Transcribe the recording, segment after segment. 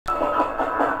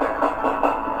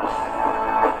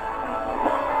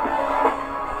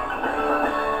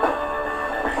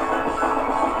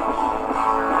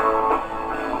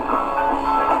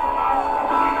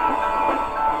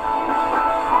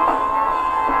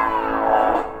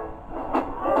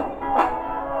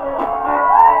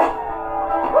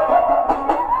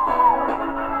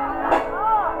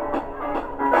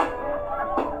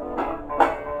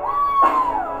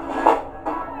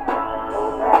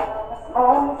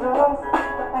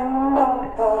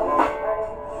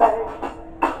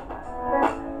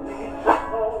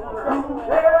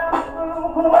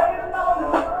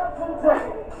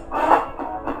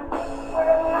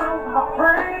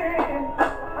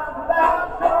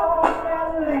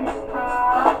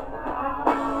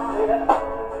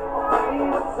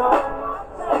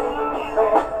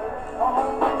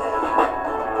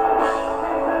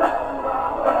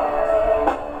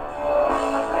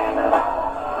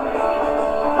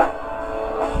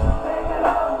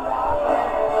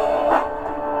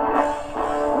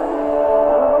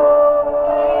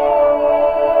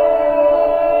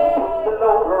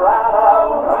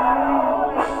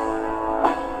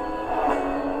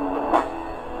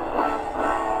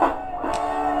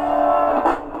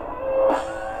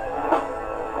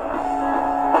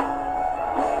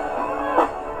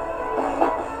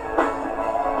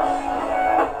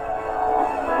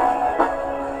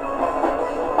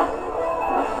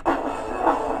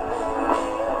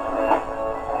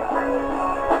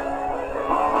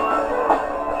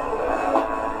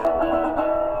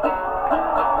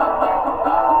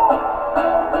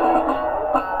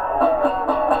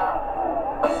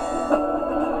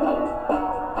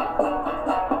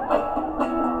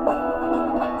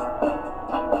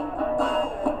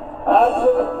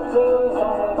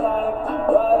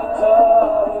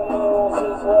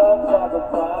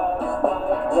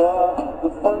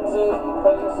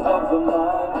of the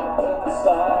mind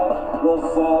inside the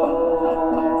cell.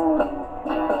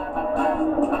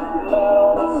 The man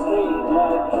on the street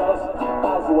might trust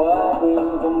as well.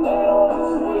 The man on the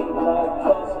street might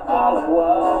trust as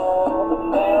well. The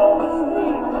man on the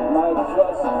street might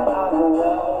trust as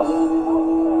well.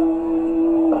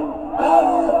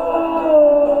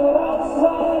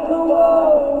 Outside the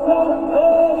walls, and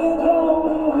there you go,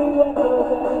 the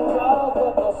echoes and calls,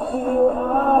 but the steel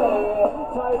eye,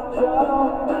 tight jaw,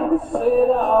 we sit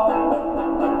down,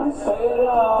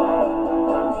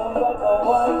 but the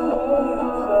white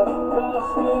face, the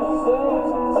plastic says,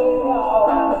 sit down,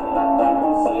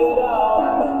 sit down,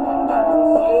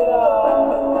 sit down,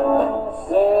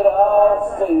 sit down,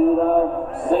 sit down,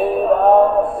 sit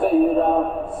down, sit down,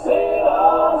 sit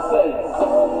down, say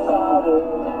somebody.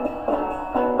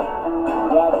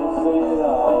 Got to sit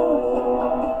down.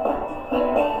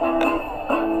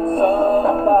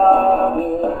 Somebody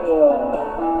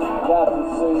got to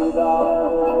sit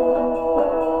down.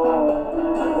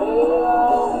 Yeah,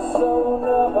 I'm so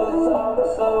nervous, I'm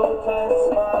so tense,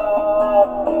 my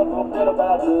I forget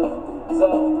about this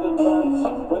self-defense.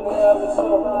 When the air is so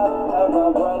hot and my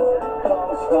breath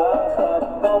comes fast,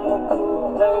 I'm on the cool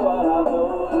day, but I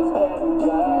know it's getting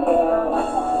bad.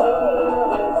 So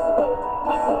nervous.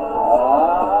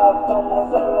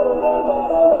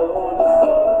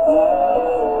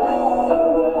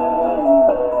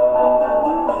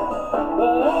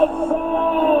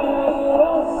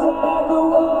 Outside the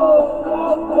walls,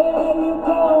 out there you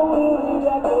go, the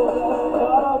echoes and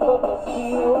calls, but the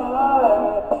steel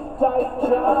eye, tight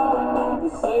jaw, you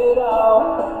sit down,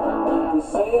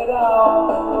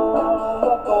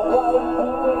 but the white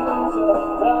face, the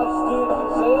plastic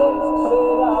says, sit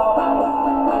down,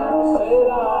 sit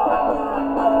down,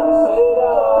 sit down, sit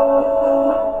down,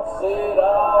 sit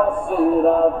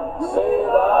down, sit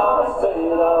down, sit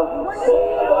down, sit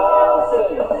down,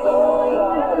 sit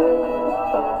somebody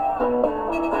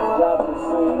got to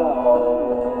sit down.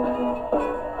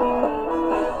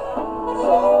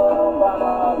 Somebody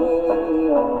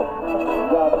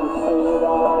got to sit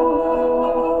down.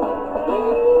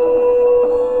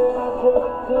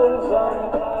 Some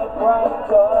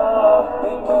typewriter,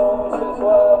 he moves his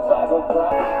words like a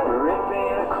crack.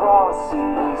 Ripping across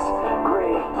these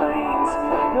great plains,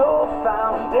 no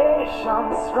foundation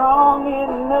strong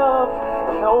enough,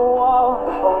 no wall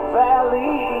or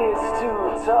valley is too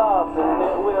tough, and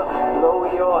it will blow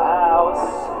your house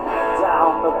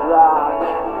down the block,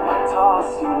 toss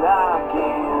you like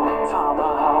in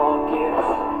tomahawk. It's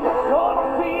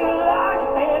gonna feel like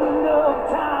end of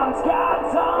times.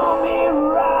 God's army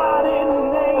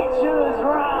riding nature's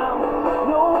rhyme.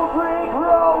 No brick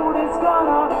road is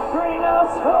gonna bring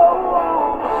us home.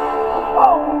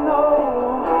 Oh no,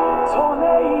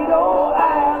 tornado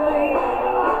alley.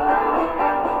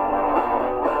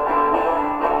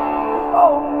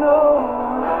 Oh no,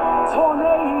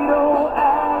 tornado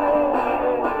alley.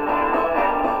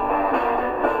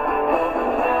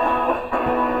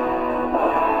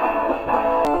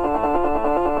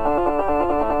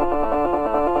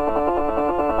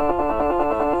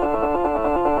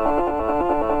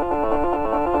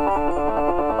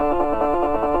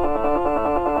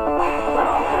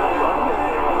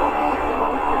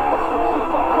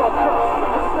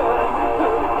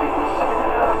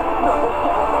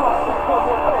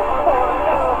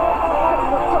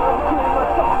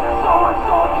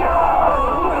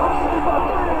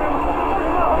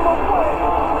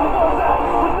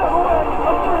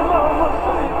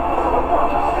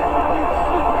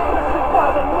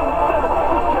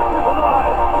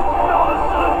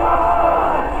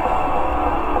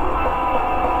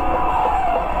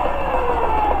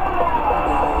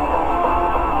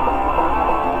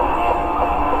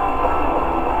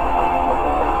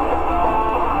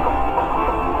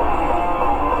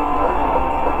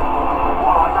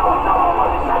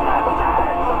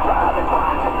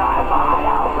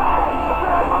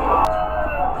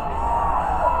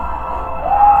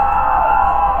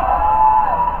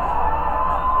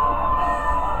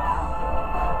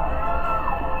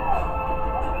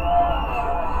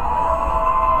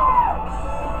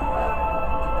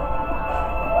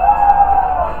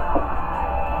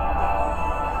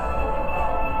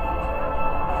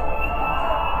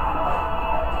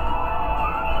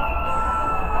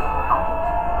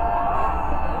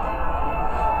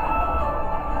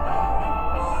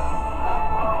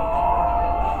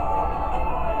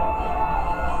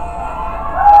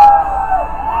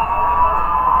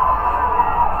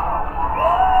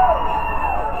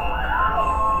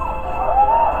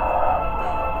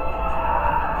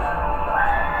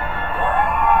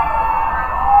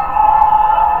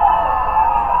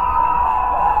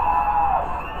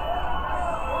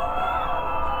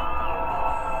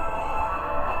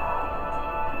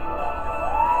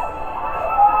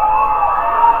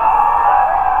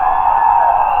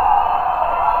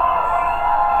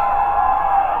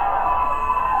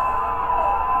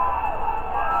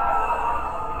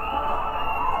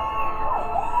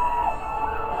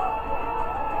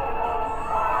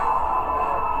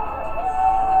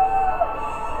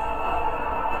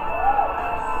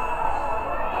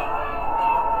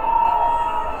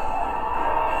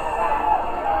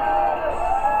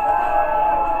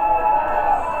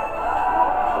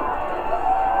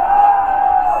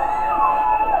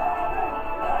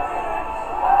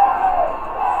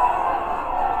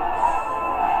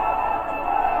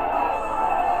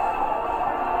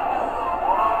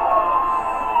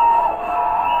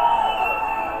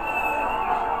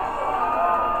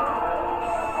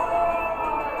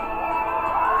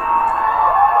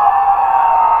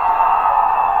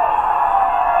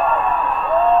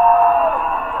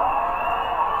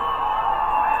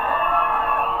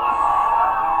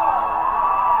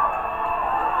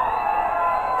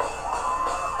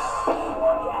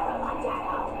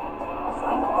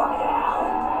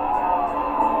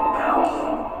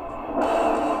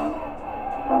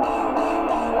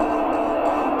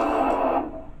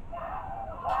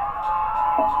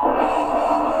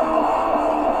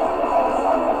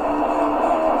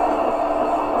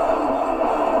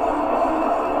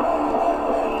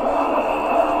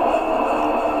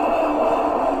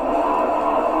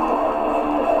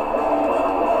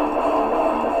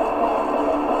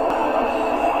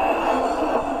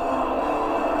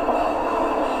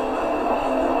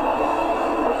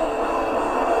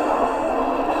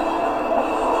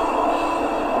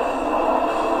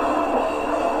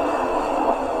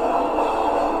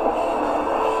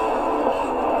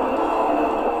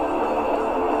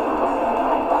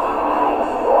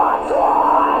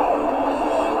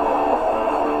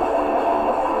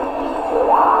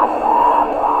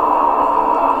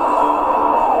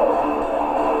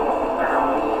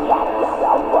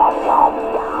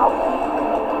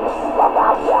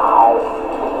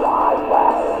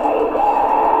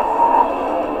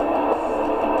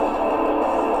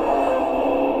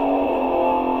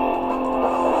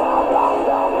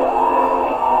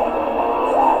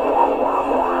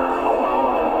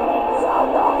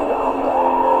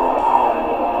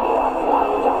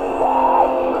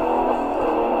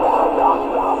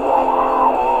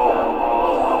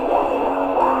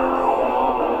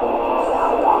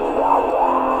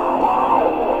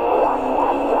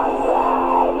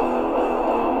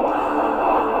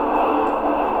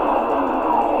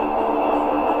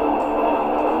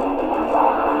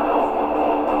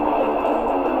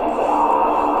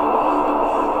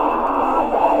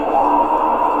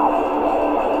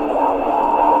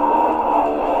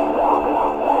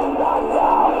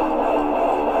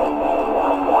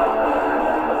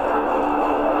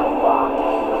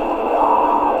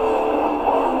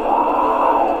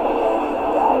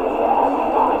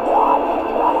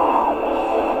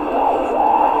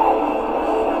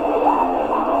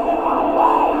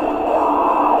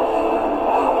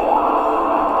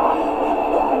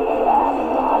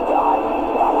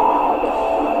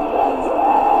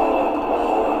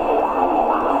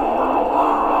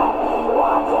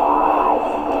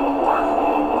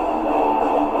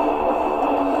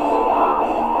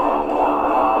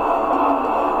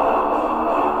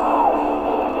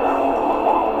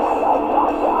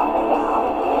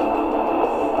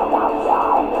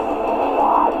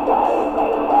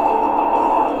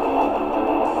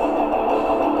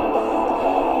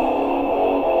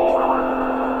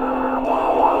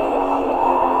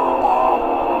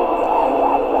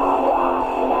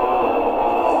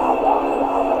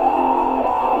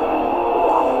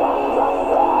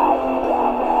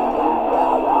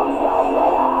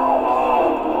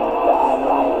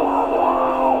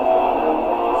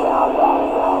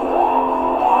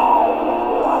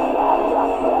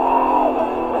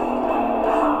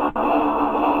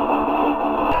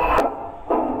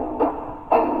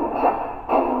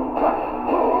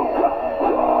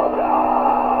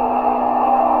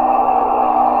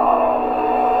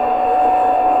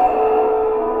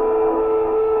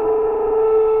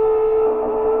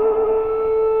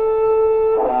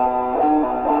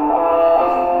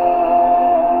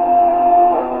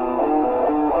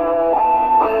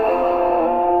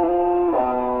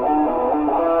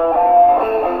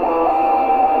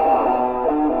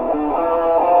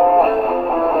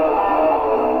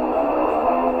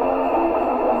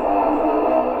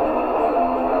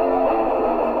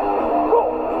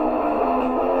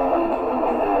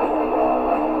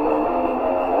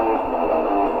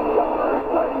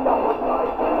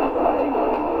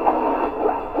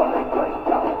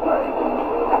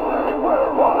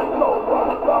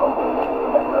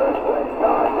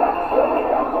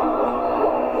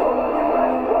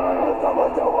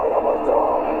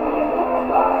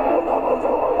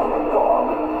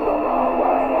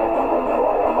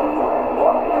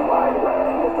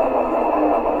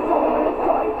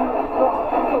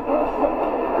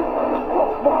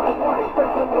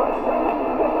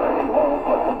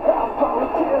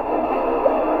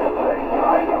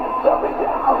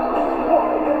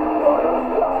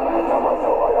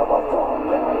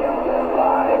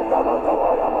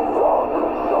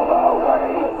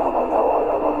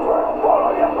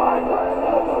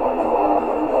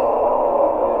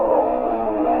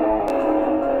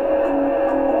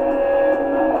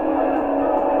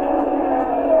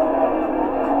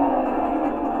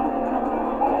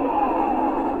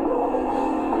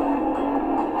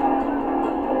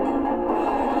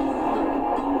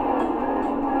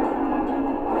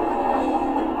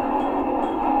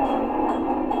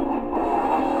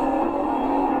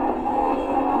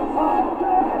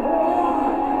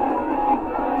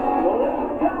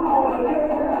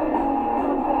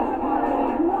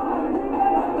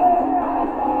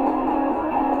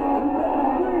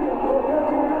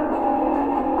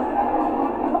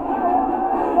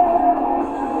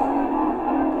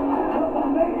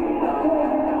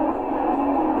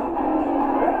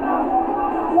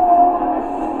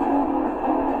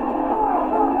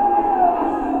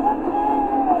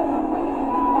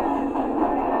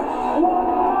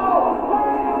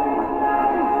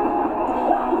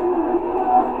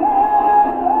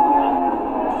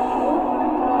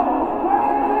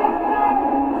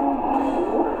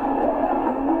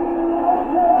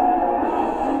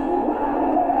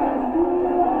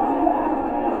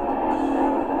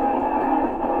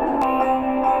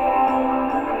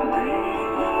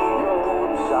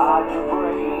 inside your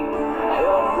brain.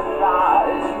 Healthy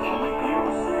lies keep you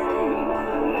sane.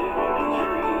 Living a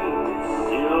dream, it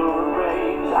still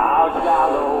remains. How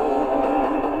shallow.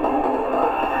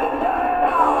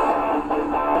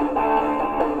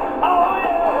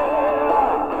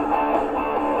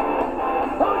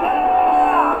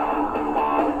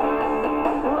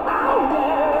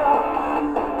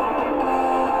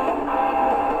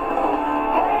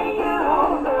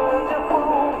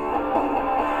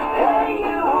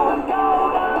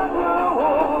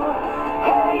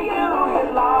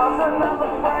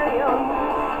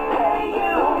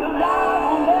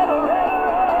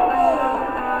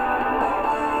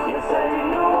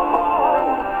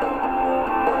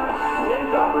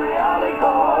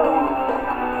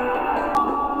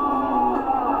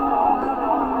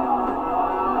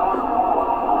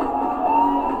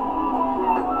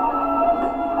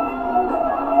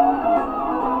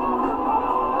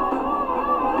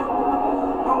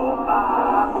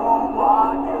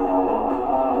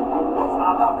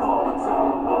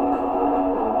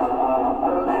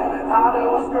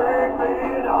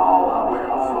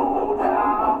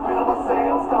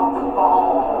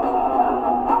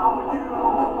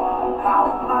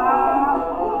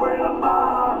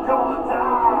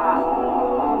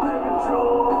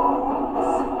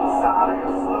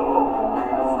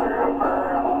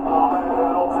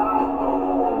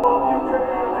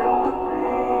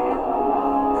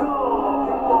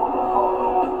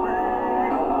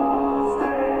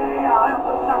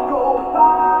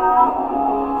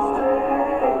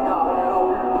 Stay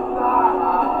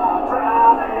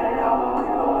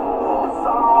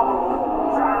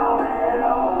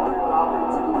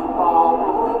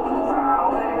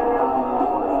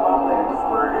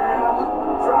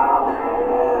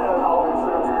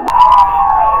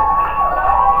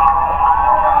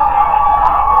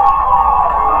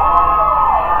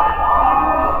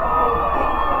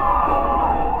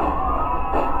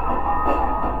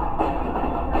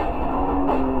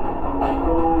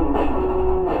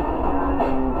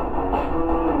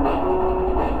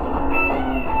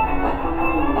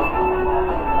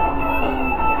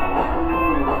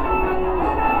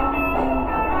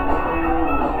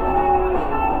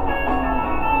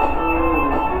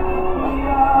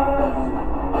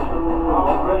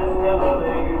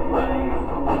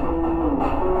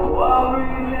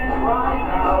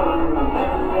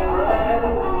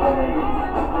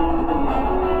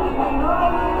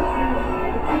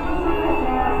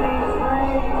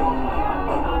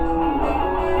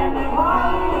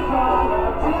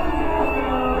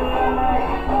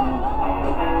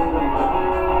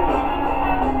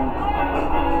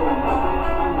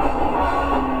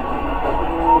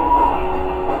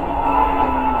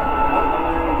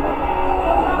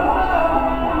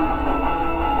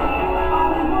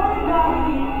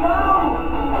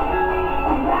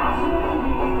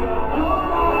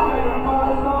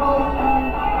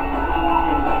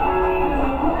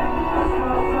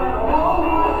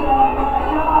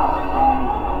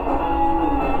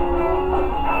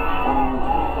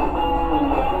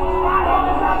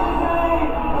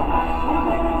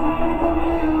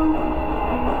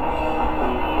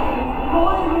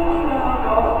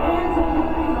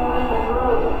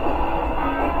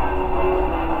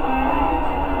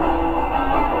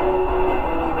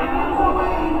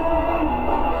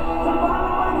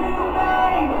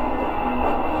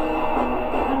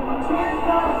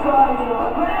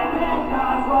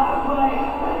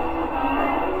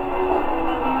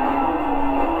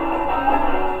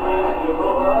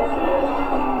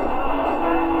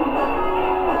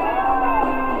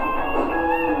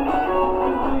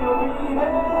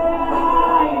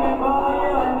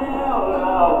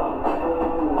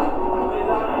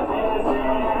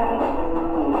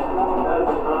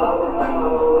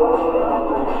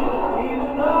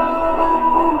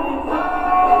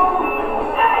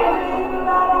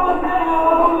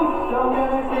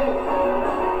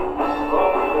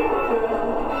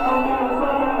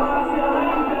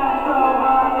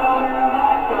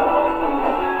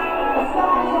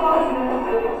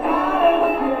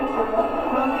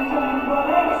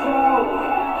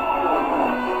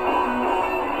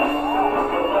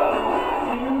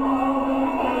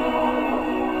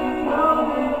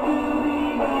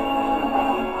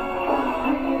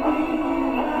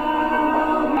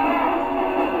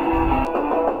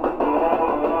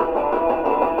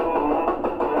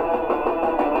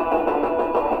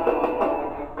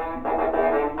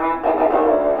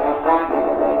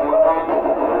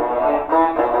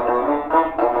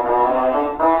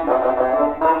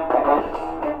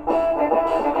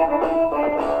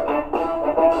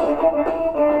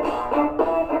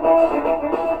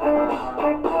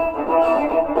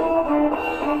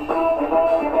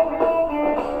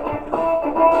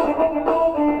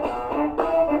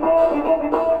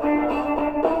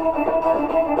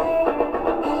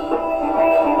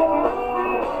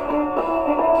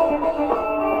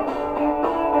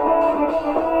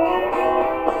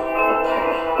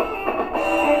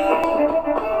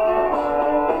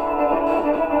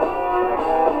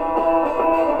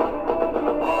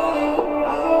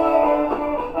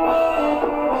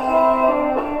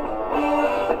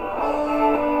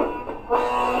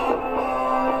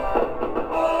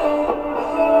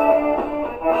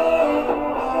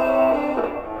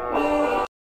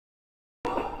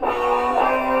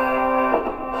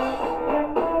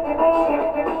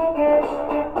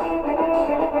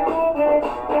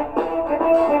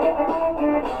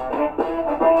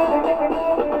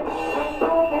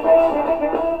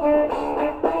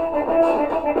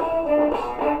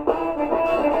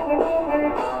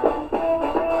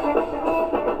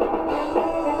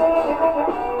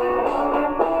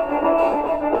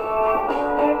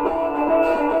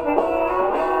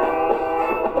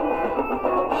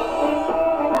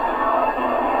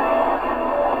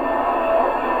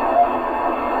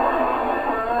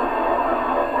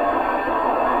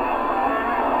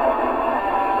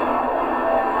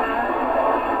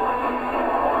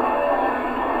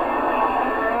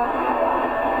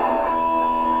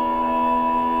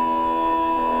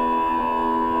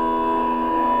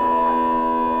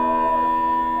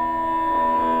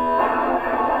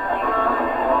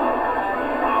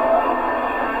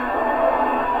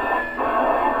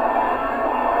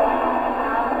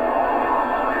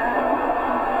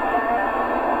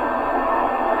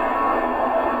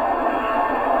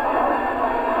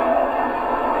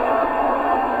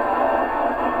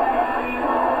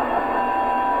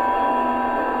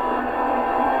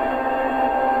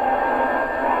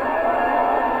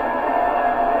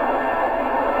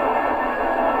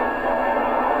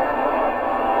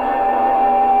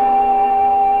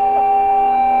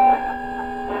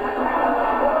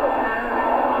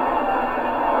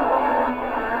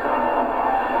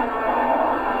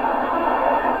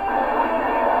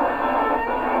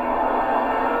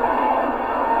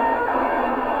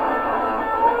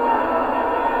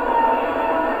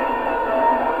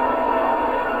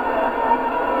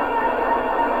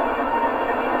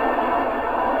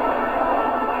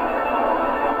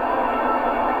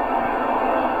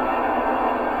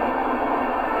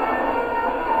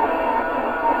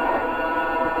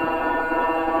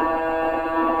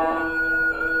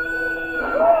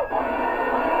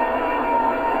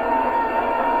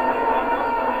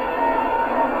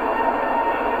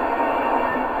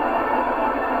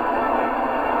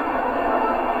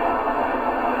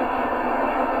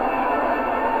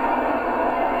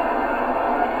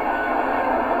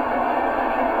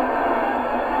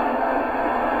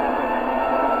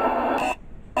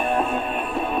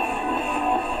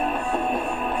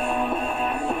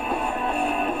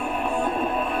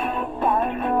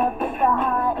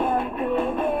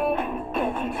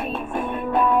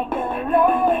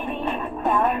lady,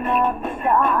 climb up the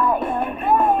Zion,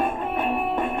 baby.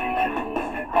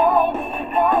 Baby,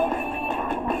 baby,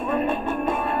 we were making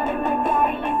out in my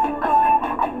daddy's car.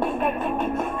 I think I took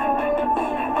it just a little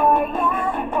too far,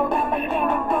 yeah. Pulled out my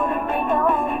camera phone to make a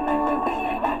whole movie.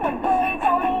 My buddy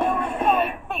told me it was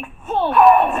like 16.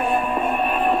 Hey,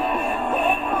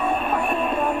 take my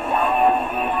freedom, show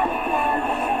me what you understand.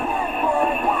 Pushing too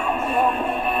far, got your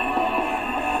baby.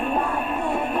 Not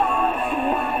too young,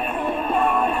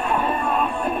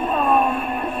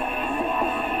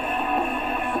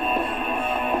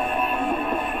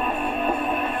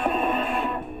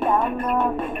 down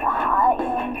the high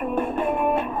and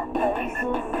breathing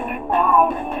versus baby,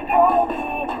 baby.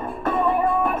 I went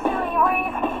on to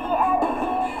erase the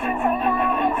editing, turn inside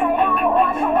out, inside out,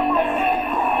 watch away my sins.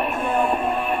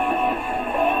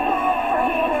 Take my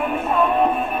freedom, show me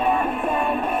what you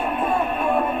understand. Pushing too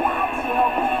far, got your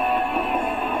baby.